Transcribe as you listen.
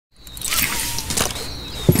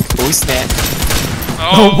snap.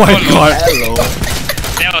 Oh my god. Hello.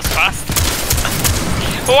 That was fast.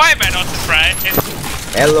 Why am I not surprised?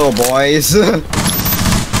 Hello, boys.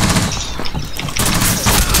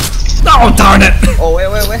 Oh darn it! Oh,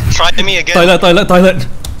 wait. Try me again. Toilet.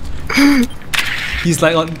 He's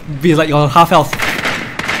like on half health.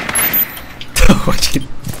 Watch it.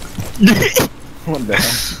 What the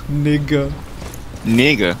hell?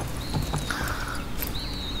 Nigga.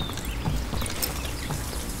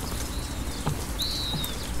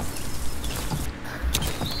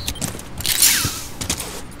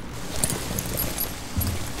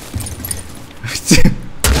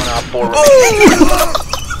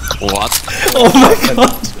 What? Oh my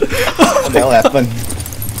god! What the hell happened?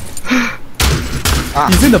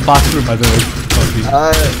 He's in the bathroom, by the way.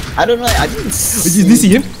 I don't know. I didn't see. Did you see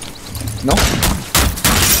him? No.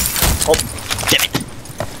 Oh, Damn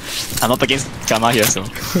it. I'm up against Gamma here, so.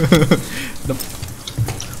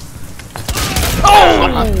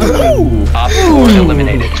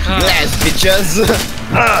 Eliminated. blast, bitches.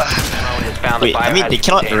 Wait, I mean they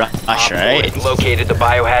cannot rush, right? Located the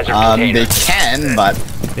biohazard container. They can, but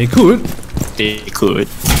They could. They could.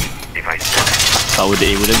 But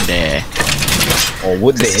they wouldn't dare. or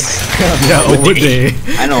would they? Yeah, or would they?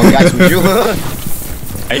 I know, guys. Would you?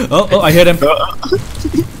 Oh, I hear them.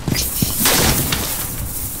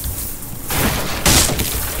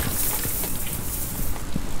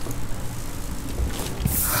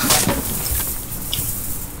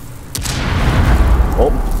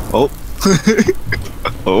 Oh.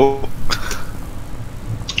 Oh.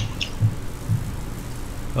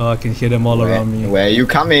 Oh, I can hear them all around me. Where are you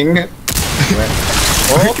coming?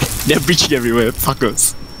 Oh, They're breaching everywhere,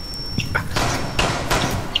 fuckers.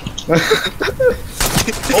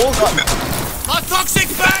 oh god. A toxic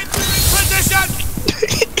fan position!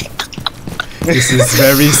 This is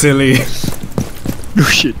very silly. No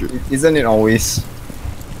shit, dude. Isn't it always?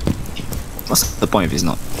 What's the point if it's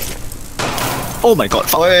not? Oh my god,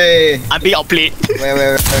 fuck. Wait, I'm being outplayed.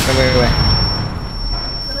 wait.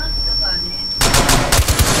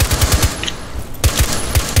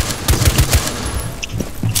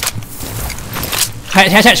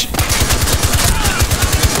 Hatch.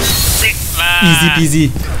 Six lah. Easy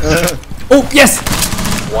peasy. Oh, yes!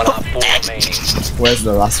 One op 4 remaining. Where's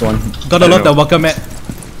the last one? Got a lot of welcome mat.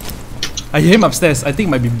 I hear him upstairs. I think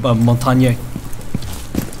it might be Montagne.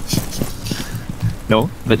 No,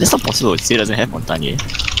 but that's not possible. It still doesn't have Montagne.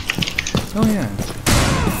 Oh, yeah.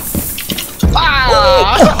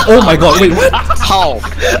 Oh my god, wait, what? How?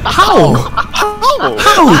 How?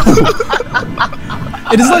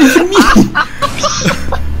 It is not even me!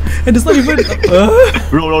 And it's not even.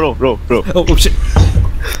 Roll. Oh shit.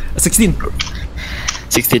 16.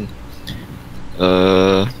 16.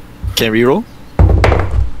 Can reroll?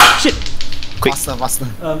 Shit. Quick. Faster.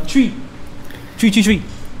 3.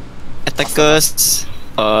 Attackers,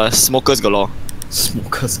 smokers galore.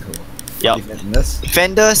 Smokers go. Yup. Defenders.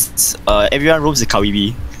 Defenders, everyone roams the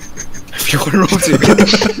Kawibi. Everyone rolls it.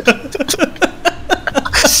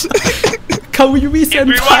 Kawiwi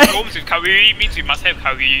Everyone senpai. roams with Kawiri means we must have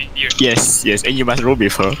Kawiri here. Yes, and you must roam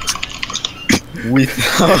with her. With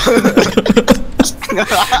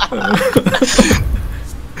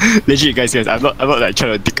Legit, guys, I'm not like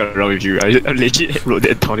trying to dick around with you. I legit wrote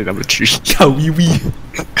that down in number 3. Kawiwi.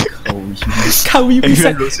 Kawiwi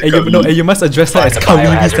senpai. And you must address her as Kawiwi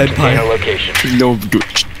Biohazard container senpai. location. No,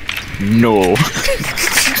 dude. No.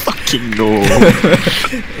 Fucking no.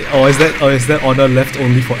 Or is that honor left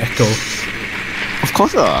only for Echo? Of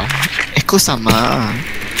course Echo-sama.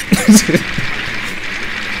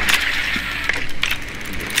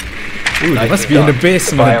 Ooh, they must be in the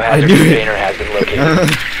basement. I Biohazard knew it. container has been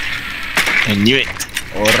located. I knew it.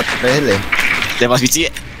 or really? There must be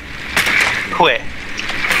it. Where?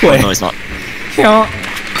 Where? No, it's not. Yeah.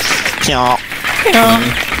 Meow.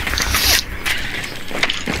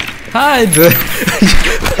 Hide!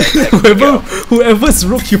 Whoever's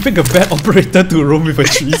rook, you pick a bad operator to roam with a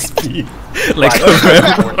 3 speed. Like a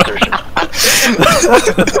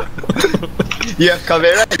You have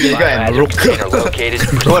Caveira, Jaeger, and Biohazard Rook. container located.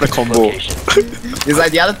 What a combo. Location. It's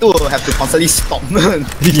like the other two will have to constantly stop.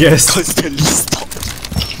 Yes. Constantly stop.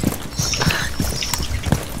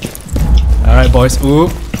 Alright, boys. Ooh.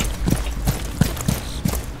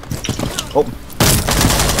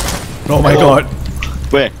 Oh my god.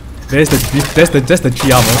 Where? There's the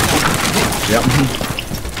 3 armor. Yep.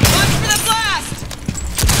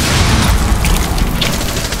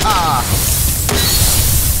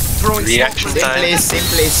 Throwing Reaction smoke. time. Same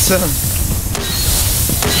place.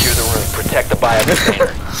 Secure the room. Protect the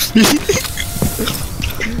biocontainer.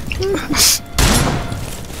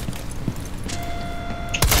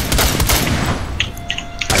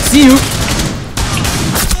 see you.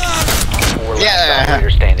 Four last Yeah.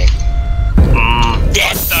 operator standing.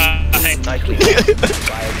 Yes! Nicely done.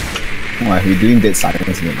 Why are we doing dead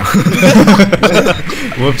silence here now?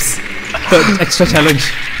 Whoops. Third extra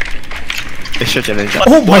challenge. Extra challenge.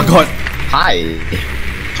 Oh my god. Hi.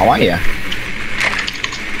 How are you?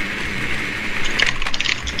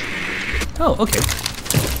 Oh, okay.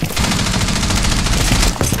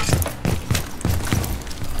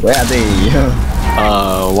 Where are they?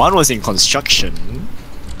 One was in construction.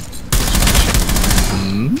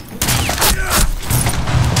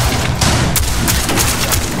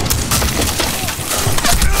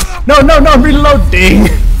 No, reloading.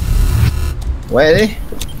 Where are they?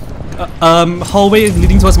 Hallway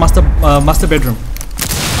leading towards master bedroom.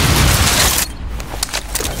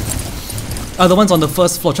 The ones on the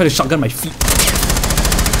first floor. Try to shotgun my feet.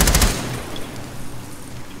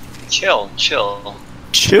 Chill.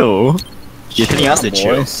 Chill? You're telling us to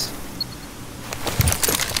chill? Boys.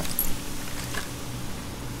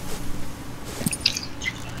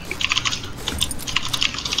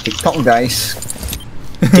 TikTok guys.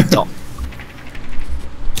 TikTok.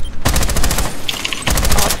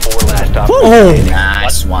 Four last operator. Oh!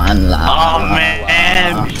 Nice one lah. Oh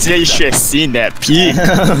man! Yeah, you should have seen that peek.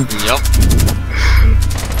 Yup.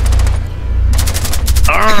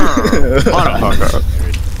 Motherfucker.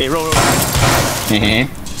 Hey, roll. Hehe.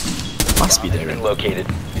 Must be there. Been located.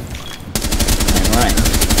 Alright.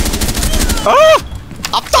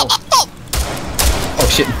 Up top! Oh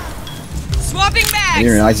shit. Swapping I bags.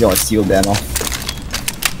 didn't realize you all sealed that off.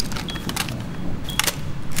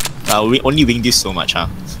 We only winged this so much, huh?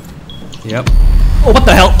 Yep. Oh, what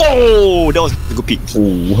the hell? Oh, that was a good peek.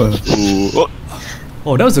 Oh.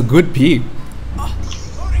 Oh, that was a good peek.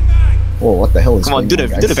 Oh, what the hell is Come on, going do on,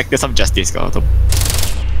 the guys? vector some justice, Gautam.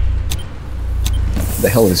 What the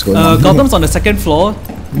hell is going on? Gautam's on the second floor.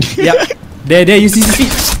 Yep. There, you see.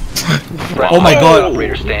 Oh my god.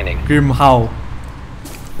 Operator standing. Grim, how?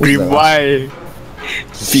 Grim, why?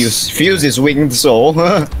 Fuse is winged, so.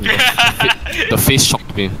 The face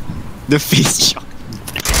shocked me. The face shock.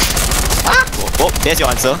 Oh, there's your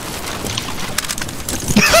answer.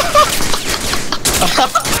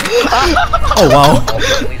 Oh wow. All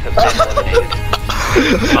friendlies have been eliminated.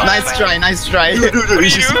 Nice try. We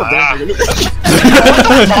should stop there.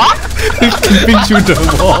 Keeping through the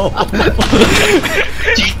wall.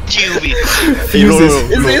 Fuse is,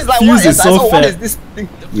 It's like, Fuse what is so what fat. is this thing?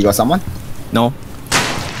 You got someone? No.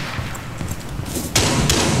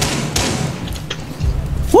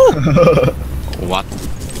 What?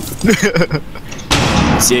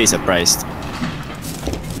 CA is surprised.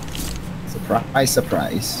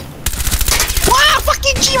 Surprise. Wow,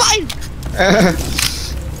 fucking G1!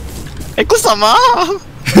 Ekusama!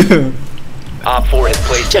 Op 4 has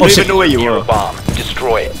placed I don't even know where you a were. bomb.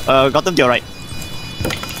 Destroy it. Got them to your right.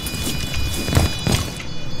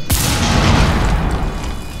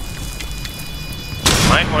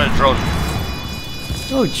 Might want to drone.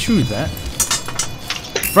 Oh, true that.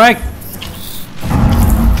 Frag!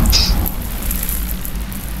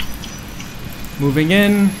 Moving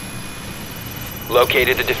in.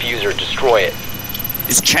 Located the diffuser. Destroy it.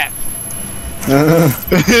 It's a trap.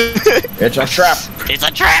 It's a trap. It's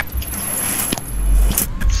a trap.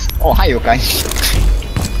 Oh, hi, okay.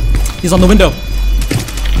 He's on the window.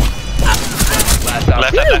 Last op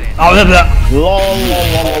Left. Oh, blah, blah. Lol.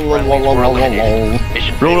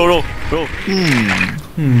 Mission Roll. The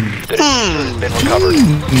diffuser has been recovered.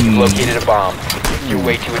 You've located a bomb. Make your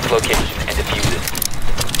way to its location and defuse it.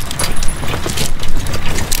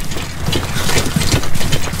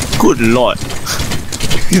 Good lord.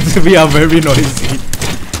 We are very noisy.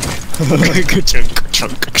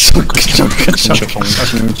 Chunk.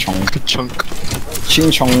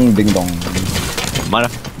 Ching chong ding dong.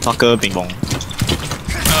 Motherfucker bing bong.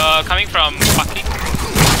 Coming from parking.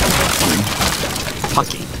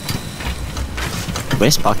 Parking.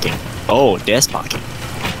 Where's parking? Oh, there's parking.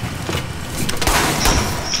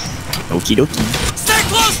 Okie dokie. Stay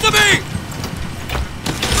close to me.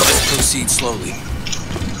 Let's proceed slowly.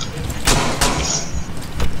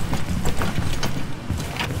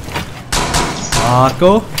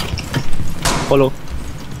 Marco. Follow.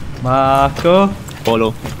 Marco.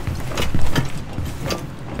 Follow.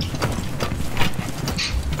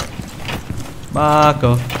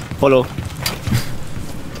 Marco. Follow.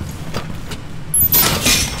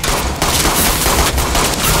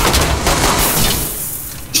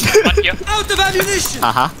 What here? Out of ammunition.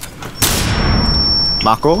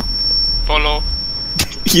 Marco? Follow.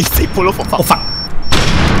 You say follow for fuck. Oh fuck.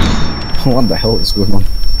 What the hell is going on?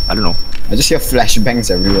 I don't know. I just hear flashbangs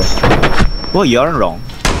everywhere. Well, you aren't wrong.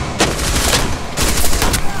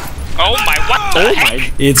 Oh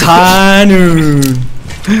my. It's Hanun.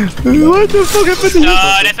 What the fuck happened to you?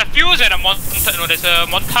 There's a fuse and a no, there's a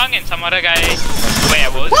Montang and some other guy where I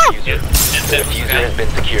was. Yeah, The diffuser has been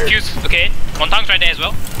secured. Fuse, okay. Montang's right there as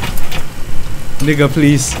well. Nigga,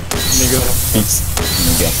 please. Nigga. Thanks.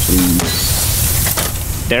 Nigga, please.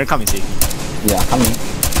 Darren, come and see. Yeah, coming.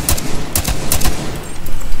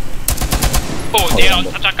 Oh, they are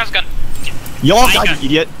Tachaka's gun. Your My gun, gun. you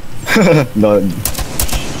idiot. No.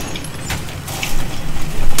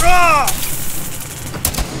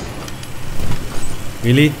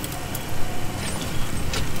 Really?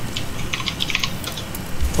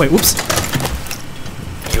 Wait, oops.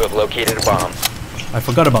 You have located a bomb. I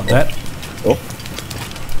forgot about that. Oh.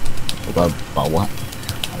 About what?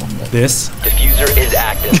 I wonder. This. Diffuser is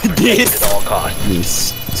active. Protected at all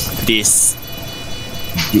costs. This.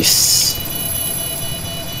 This.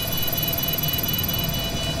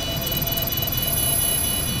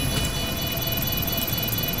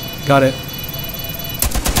 Got it.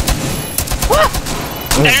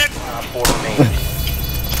 Darren! Four remaining.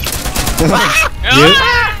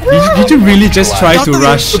 Did you really just try to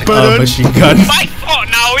rush a machine gun? My fault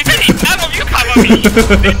now, isn't it? None of you cover me.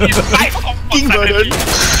 This is my fault. suddenly.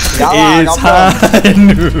 It's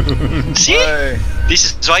Hanun See?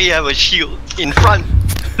 This is why you have a shield in front.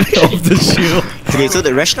 of the shield. Okay, so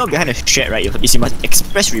the rationale behind the threat, right, is you must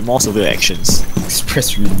express remorse over your actions.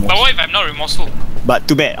 Express remorse. But what if I'm not remorseful? But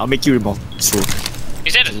too bad, I'll make you remorseful.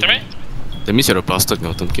 Is that a threat? That means you're a bastard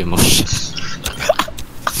now, don't get more shit.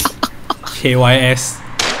 KYS.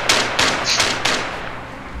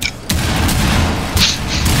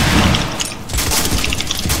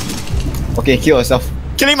 Okay, kill yourself.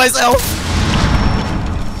 Killing myself!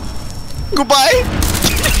 Goodbye!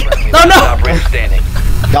 No, no! Operator standing.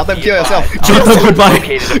 Gotham, kill yourself. Gotham, goodbye.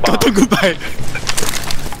 Located a bomb. Gotham, goodbye!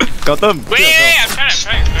 Gotham! Wait, I'm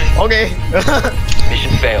trying. Okay.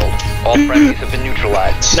 Mission failed. All friendlies have been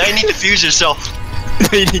neutralized. Now you need to fuse yourself.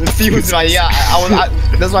 Fuse, right? Yeah,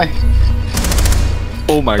 that's why.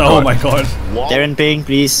 Oh my god. Oh my god. Darren Ping,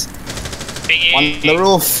 please. On the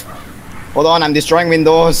roof. Hold on, I'm destroying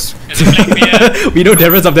windows. There's a Blackbeard. We know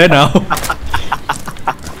Darren's up there now.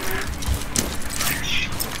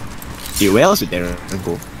 Okay, where else would Darren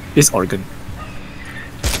go? This organ.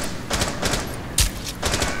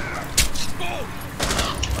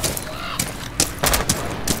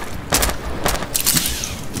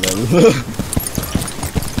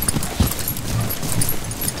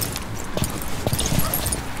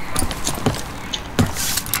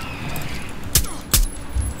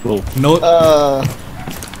 Whoa. No,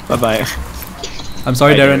 Bye bye. I'm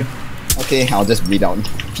sorry, Bye, Darren. Okay, I'll just bleed out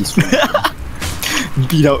peacefully.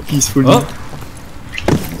 Beat out peacefully. Oh,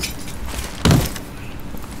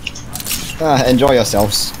 Enjoy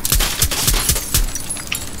yourselves.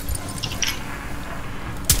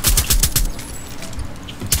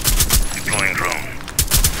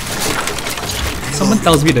 someone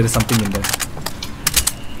tells me there's something in there.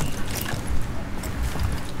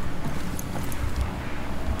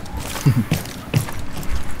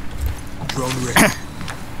 Drone ready.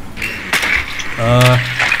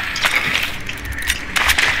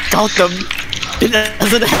 Gotham! It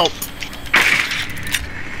doesn't help.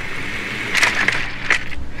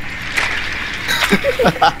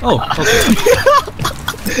 Oh, okay.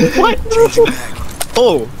 What?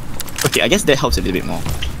 Oh! Okay, I guess that helps a little bit more.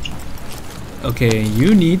 Okay,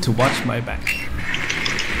 you need to watch my back.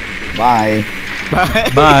 Bye.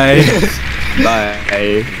 Bye. Bye.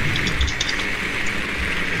 Bye.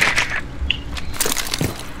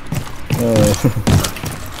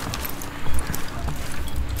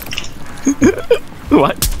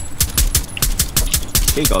 What?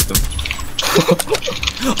 Hey, Gotham.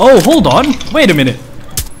 Oh, hold on. Wait a minute.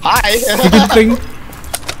 Hi. Freaking thing.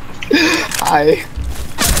 Hi.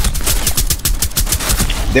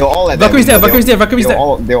 They were all at Valkyrie's there, window. Valkyrie's there, Valkyrie's They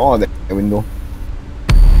were there. all at the window.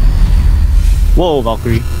 Whoa,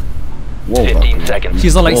 Valkyrie. Whoa. 15 seconds.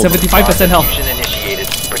 She's on like Whoa. 75% health. Mission initiated.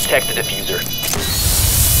 Protect the diffuser.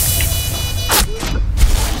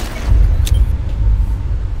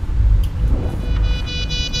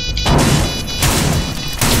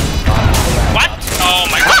 What? Oh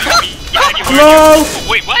my god. Hello? Oh,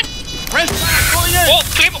 wait, what? Oh,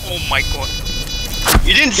 flame. Oh my god.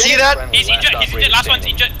 You didn't see that? He's injured. Last one's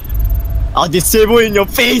injured. I'll disable in your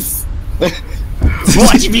face!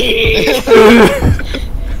 Watch me!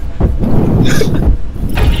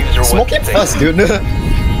 Diffuser Smoke was it first, disabled. dude.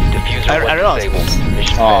 Diffuser I don't know. was disabled.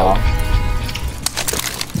 Mission Aw. failed.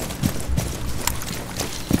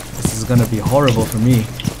 This is gonna be horrible for me.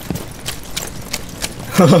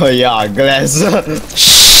 Yeah, glass.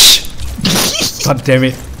 God damn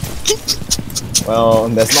it. Well,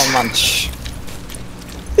 there's not much.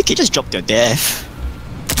 They can just drop their death.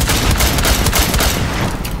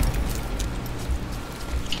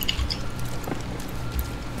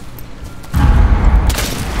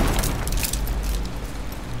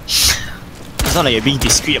 It's not like you're being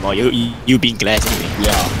discreet about you being glass anyway.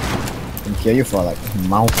 Yeah. I can hear you for like a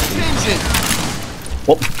mouth.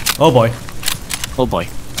 Oh. Oh boy. Oh boy.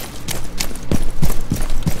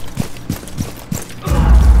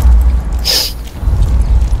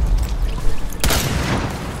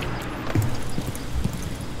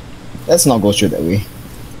 Let's not go through that way.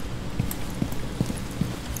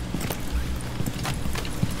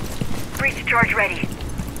 Breach charge ready.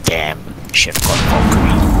 Damn, chef got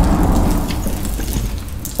Valkyrie.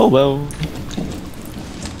 Oh well.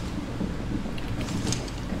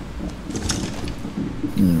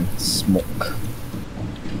 Smoke.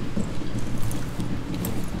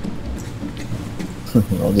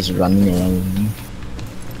 We're all just running around.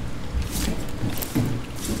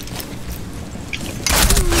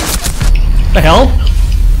 The hell?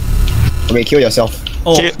 Okay, kill yourself.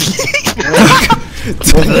 Oh.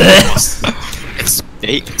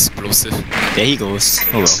 Explosive. There he goes.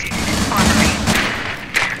 Oh well.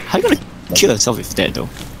 How you gonna kill yourself with that though?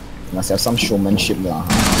 Must have some showmanship lah.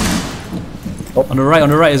 On the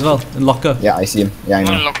right as well. In locker. Yeah, I see him. Yeah, I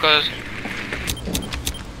know. Lockers.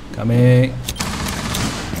 Coming.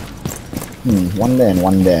 One there and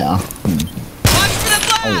one there. How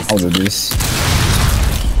to do this?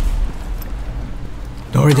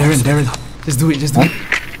 Don't worry, Darren. Just do it. Get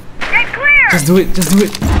clear! Just do it.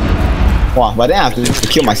 Wow, but then I have to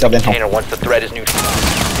kill myself then how? Container once the threat is neutralized.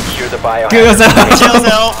 Secure the biohazard. Kill yourself. Kill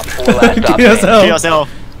yourself! Op 4 last stop Kill standing. yourself. Kill yourself!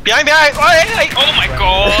 Behind! Oh my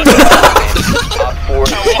god! Op 4 I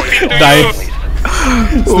walked into Die.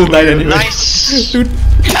 you! Still died anyway. Nice! Dude.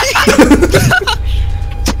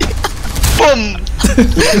 Boom!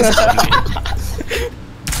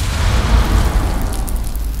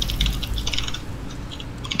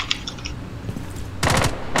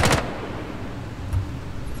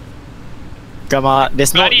 Come on,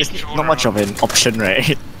 there's not Bloody not much of an option,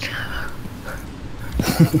 right?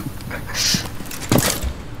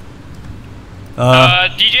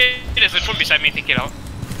 DJ, there's a phone beside me, take it out.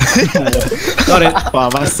 Got it. Wow,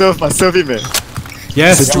 must serve him, man.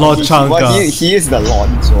 Yes, Lord Well, Chanka. he is the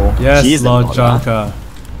Lord, so. He Yes, is the Lord Lord, Chanka.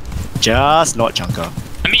 Just Lord Chunker.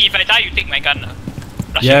 I mean, if I die, you take my gun.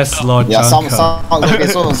 Rush Yes, yourself. Lord Yeah, Chanka. okay,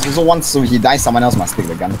 so once he dies, someone else must take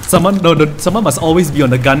the gun. Someone must always be on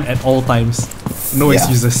the gun at all times. No Yeah.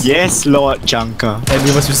 excuses. Yes, Lord Chunker. And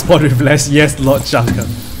you must respond with less. Yes, Lord Chanka.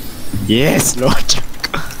 Yes, Lord Chunker.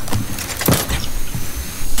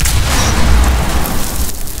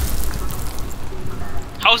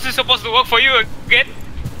 How's this supposed to work for you again?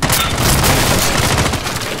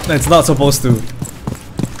 It's not supposed to.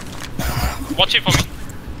 Watch it for me.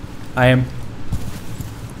 I am.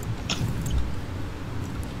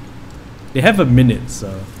 They have a minute,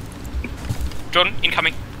 so. Drone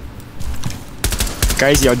incoming.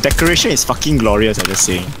 Guys, your decoration is fucking glorious, I'm just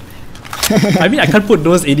saying. I mean, I can't put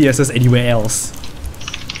those ADSs anywhere else.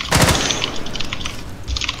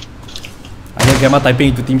 I hear Gamma typing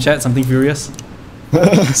into team chat, something furious.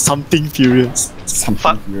 Something furious. Something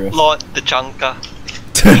Fuck furious. Lord the Chunker.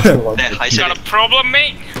 That I You said got a it. problem,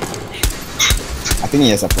 mate? I think he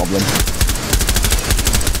has a problem.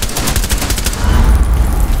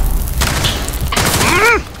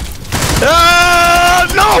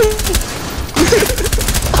 No!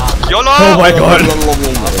 YOLO! Oh my god!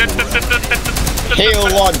 Hail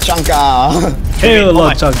Lord Chanka! Hail Lord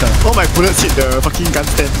my- Chanka. All my bullets hit the fucking gun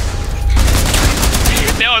stand.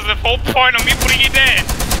 That was the whole point of me putting it there.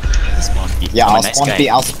 Yeah, I'm a I'll nice spawn guy. pick.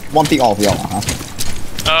 I'll spawn pick all of y'all. Huh?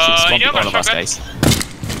 Spawn You pick know all of about us, shotgun? guys.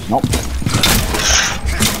 Nope.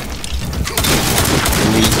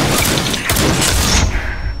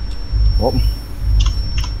 Oh.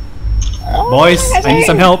 Boys, I need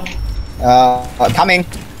some help. Coming.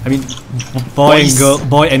 I mean, boy Boys. and girl,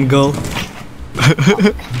 boy and girl.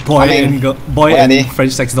 Boy Coming. and girl, boy Where are and they?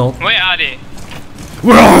 French sex doll. Where are they?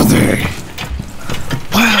 Where are they?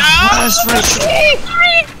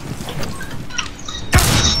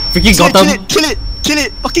 Freaking got Kill them. it! Kill it! Kill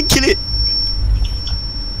it! Fucking kill it!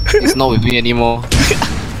 It's not with me anymore.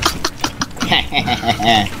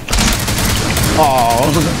 Oh.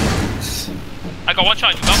 I got one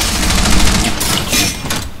shot, you got?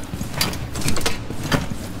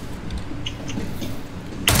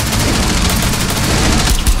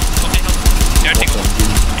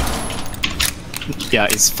 Yeah,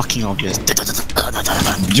 it's fucking obvious.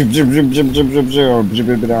 Jib, jib, jib, jib, jib, jib, jib, jib,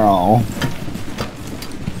 jib, jib.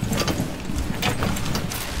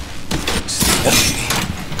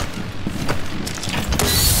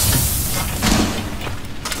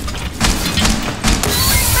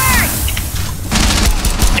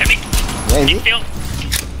 Damn it. Where is he? Infield.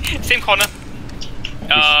 Same corner.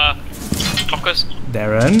 Focus.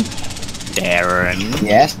 Darren.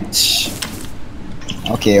 Yes.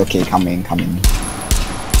 Okay, coming.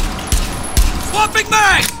 Swapping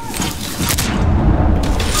mag!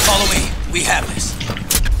 Follow me. We have this.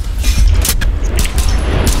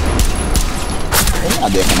 Oh,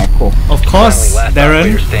 they can echo. Of course, Last Darren.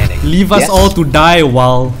 operator standing. Leave us Yes. all to die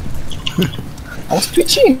while I was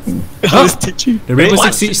twitching. I was teaching. the Rainbow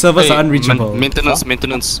Six Siege servers are unreachable.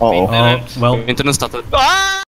 Maintenance. Oh. Oh, well. Maintenance started. Ah!